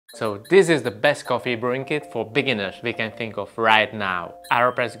So this is the best coffee brewing kit for beginners we can think of right now.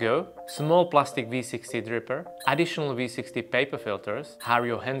 AeroPress Go, small plastic V60 dripper, additional V60 paper filters,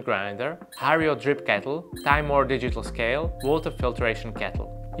 Hario hand grinder, Hario drip kettle, Time More digital scale, water filtration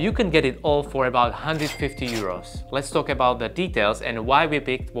kettle. You can get it all for about 150 euros. Let's talk about the details and why we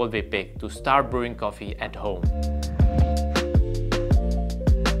picked what we picked to start brewing coffee at home.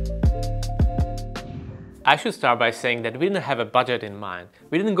 I should start by saying that we didn't have a budget in mind.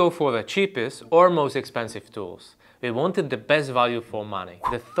 We didn't go for the cheapest or most expensive tools. We wanted the best value for money.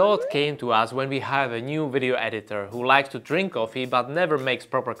 The thought came to us when we hired a new video editor who likes to drink coffee but never makes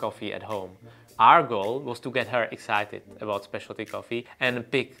proper coffee at home. Our goal was to get her excited about specialty coffee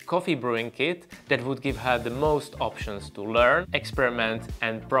and pick coffee brewing kit that would give her the most options to learn, experiment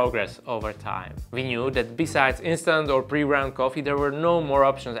and progress over time. We knew that besides instant or pre-ground coffee there were no more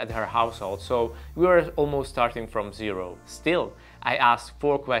options at her household, so we were almost starting from zero. Still, I asked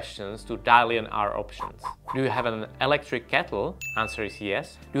 4 questions to dial in our options. Do you have an electric kettle? Answer is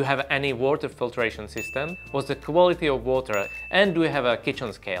yes. Do you have any water filtration system? What's the quality of water? And do you have a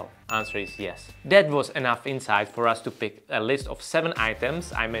kitchen scale? Answer is yes. That was enough insight for us to pick a list of 7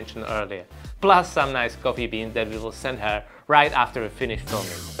 items I mentioned earlier, plus some nice coffee beans that we will send her right after we finish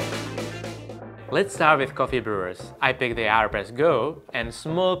filming. Let's start with coffee brewers. I picked the AeroPress Go and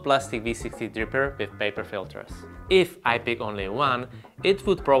small plastic V60 dripper with paper filters. If I pick only one, it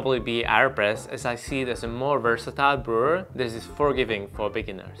would probably be AeroPress, as I see it as a more versatile brewer that is forgiving for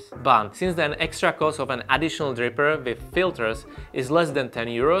beginners. But since the extra cost of an additional dripper with filters is less than 10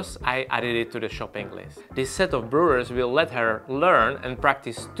 euros, I added it to the shopping list. This set of brewers will let her learn and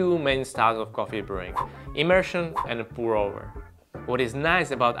practice 2 main styles of coffee brewing: immersion and pour over. What is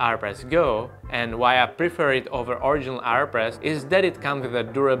nice about AeroPress Go and why I prefer it over original AeroPress is that it comes with a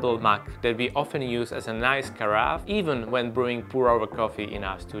durable mug that we often use as a nice carafe even when brewing pour-over coffee in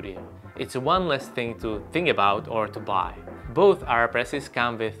our studio. It's one less thing to think about or to buy. Both AeroPresses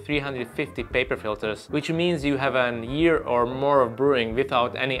come with 350 paper filters, which means you have a year or more of brewing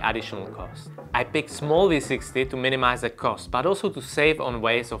without any additional cost. I picked small V60 to minimize the cost, but also to save on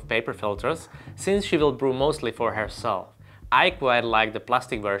waste of paper filters, since she will brew mostly for herself. I quite like the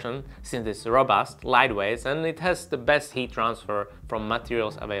plastic version since it's robust, lightweight and it has the best heat transfer from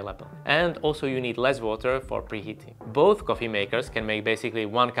materials available. And also you need less water for preheating. Both coffee makers can make basically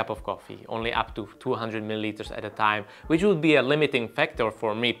 1 cup of coffee, only up to 200 milliliters at a time, which would be a limiting factor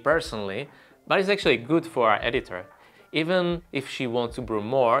for me personally, but it's actually good for our editor. Even if she wants to brew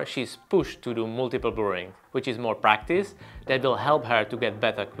more, she's pushed to do multiple brewing, which is more practice that will help her to get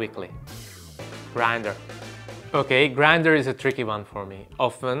better quickly. Grinder. Okay, grinder is a tricky one for me.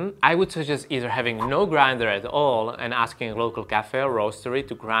 Often, I would suggest either having no grinder at all and asking a local cafe or roastery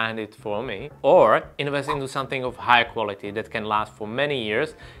to grind it for me, or invest into something of high quality that can last for many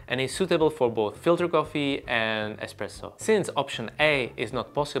years and is suitable for both filter coffee and espresso. Since option A is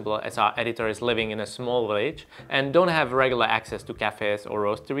not possible as our editor is living in a small village and don't have regular access to cafes or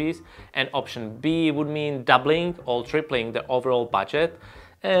roasteries, and option B would mean doubling or tripling the overall budget,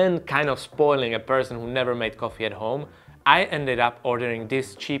 and kind of spoiling a person who never made coffee at home, I ended up ordering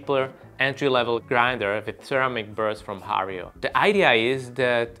this cheaper entry-level grinder with ceramic burrs from Hario. The idea is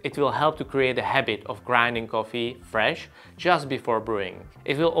that it will help to create a habit of grinding coffee fresh just before brewing.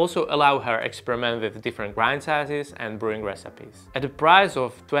 It will also allow her experiment with different grind sizes and brewing recipes. At the price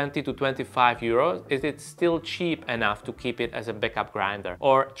of 20 to 25 euros, it is still cheap enough to keep it as a backup grinder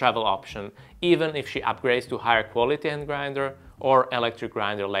or travel option, even if she upgrades to higher quality hand grinder or electric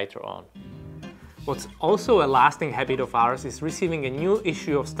grinder later on. What's also a lasting habit of ours is receiving a new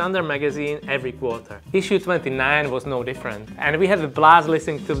issue of Standart magazine every quarter. Issue 29 was no different, and we had a blast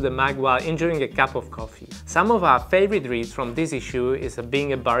listening to the mag while enjoying a cup of coffee. Some of our favorite reads from this issue is a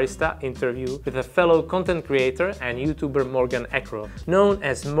Being a Barista interview with a fellow content creator and YouTuber Morgan Ekro, known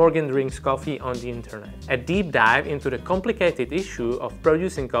as Morgan Drinks Coffee on the internet. A deep dive into the complicated issue of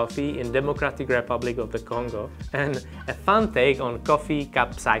producing coffee in Democratic Republic of the Congo, and a fun take on coffee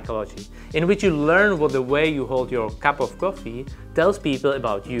cup psychology, in which you learn what the way you hold your cup of coffee tells people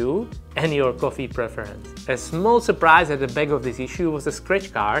about you and your coffee preference. A small surprise at the back of this issue was a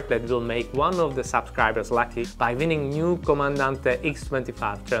scratch card that will make one of the subscribers lucky by winning new Comandante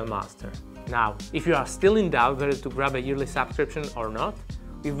X25 Trailmaster. Now, if you are still in doubt whether to grab a yearly subscription or not,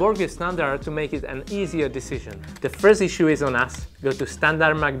 we worked with Standart to make it an easier decision. The first issue is on us. Go to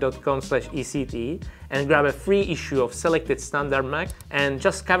standartmag.com/ECT and grab a free issue of selected Standart Mag and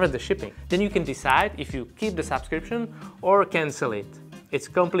just cover the shipping. Then you can decide if you keep the subscription or cancel it. It's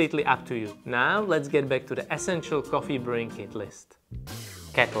completely up to you. Now let's get back to the essential coffee brewing kit list.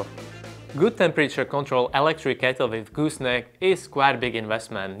 Kettle. Good temperature control electric kettle with gooseneck is quite a big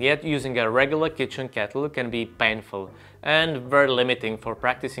investment, yet using a regular kitchen kettle can be painful and very limiting for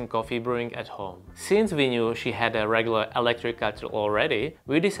practicing coffee brewing at home. Since we knew she had a regular electric kettle already,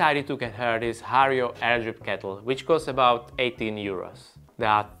 we decided to get her this Hario air drip kettle, which costs about 18 euros. There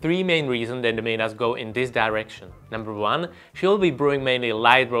are three main reasons that made us go in this direction. Number one, she will be brewing mainly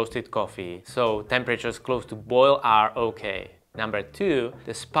light roasted coffee, so temperatures close to boil are okay. Number two,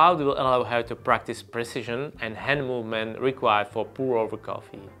 the spout will allow her to practice precision and hand movement required for pour-over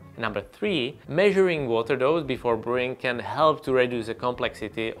coffee. Number three, measuring water dose before brewing can help to reduce the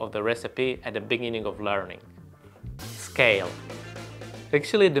complexity of the recipe at the beginning of learning. Scale.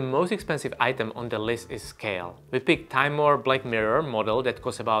 Actually, the most expensive item on the list is scale. We picked Timor Black Mirror model that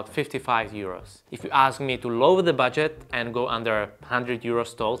costs about 55 euros. If you ask me to lower the budget and go under 100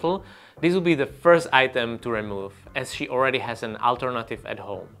 euros total, this will be the first item to remove, as she already has an alternative at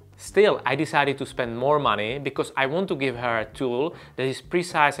home. Still, I decided to spend more money because I want to give her a tool that is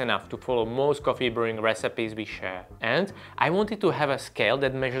precise enough to follow most coffee brewing recipes we share. And I wanted to have a scale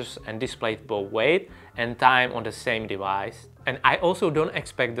that measures and displays both weight and time on the same device. And I also don't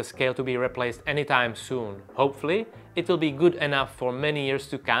expect the scale to be replaced anytime soon. Hopefully, it will be good enough for many years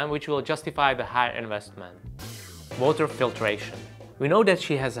to come, which will justify the high investment. Water filtration. We know that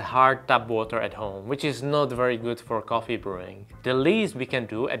she has a hard tap water at home, which is not very good for coffee brewing. The least we can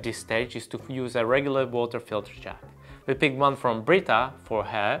do at this stage is to use a regular water filter jug. We picked one from Brita for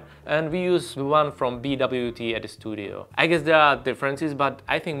her, and we use the one from BWT at the studio. I guess there are differences, but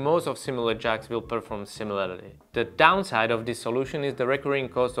I think most of similar jugs will perform similarly. The downside of this solution is the recurring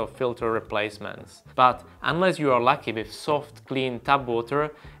cost of filter replacements. But unless you are lucky with soft, clean tap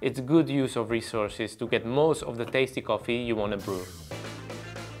water, it's good use of resources to get most of the tasty coffee you want to brew.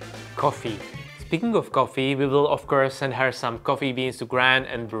 Coffee. Speaking of coffee, we will of course send her some coffee beans to grind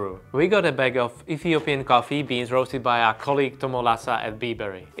and brew. We got a bag of Ethiopian coffee beans roasted by our colleague Tomolasa at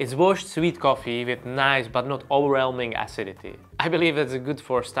Beeberry. It's washed sweet coffee with nice but not overwhelming acidity. I believe that's a good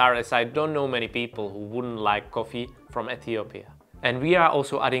for start, as I don't know many people who wouldn't like coffee from Ethiopia. And we are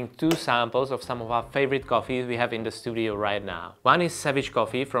also adding 2 samples of some of our favorite coffees we have in the studio right now. One is Savage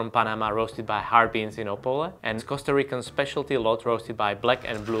Coffee from Panama roasted by hard beans in Opole, and Costa Rican specialty lot roasted by Black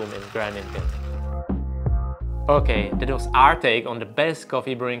and Bloom in Granite Bin. Okay, that was our take on the best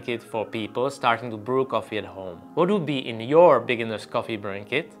coffee brewing kit for people starting to brew coffee at home. What would be in your beginner's coffee brewing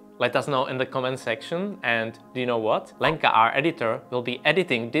kit? Let us know in the comment section, and do you know what? Lenka, our editor, will be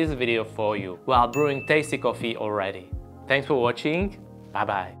editing this video for you while brewing tasty coffee already. Thanks for watching, bye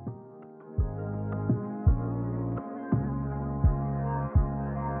bye.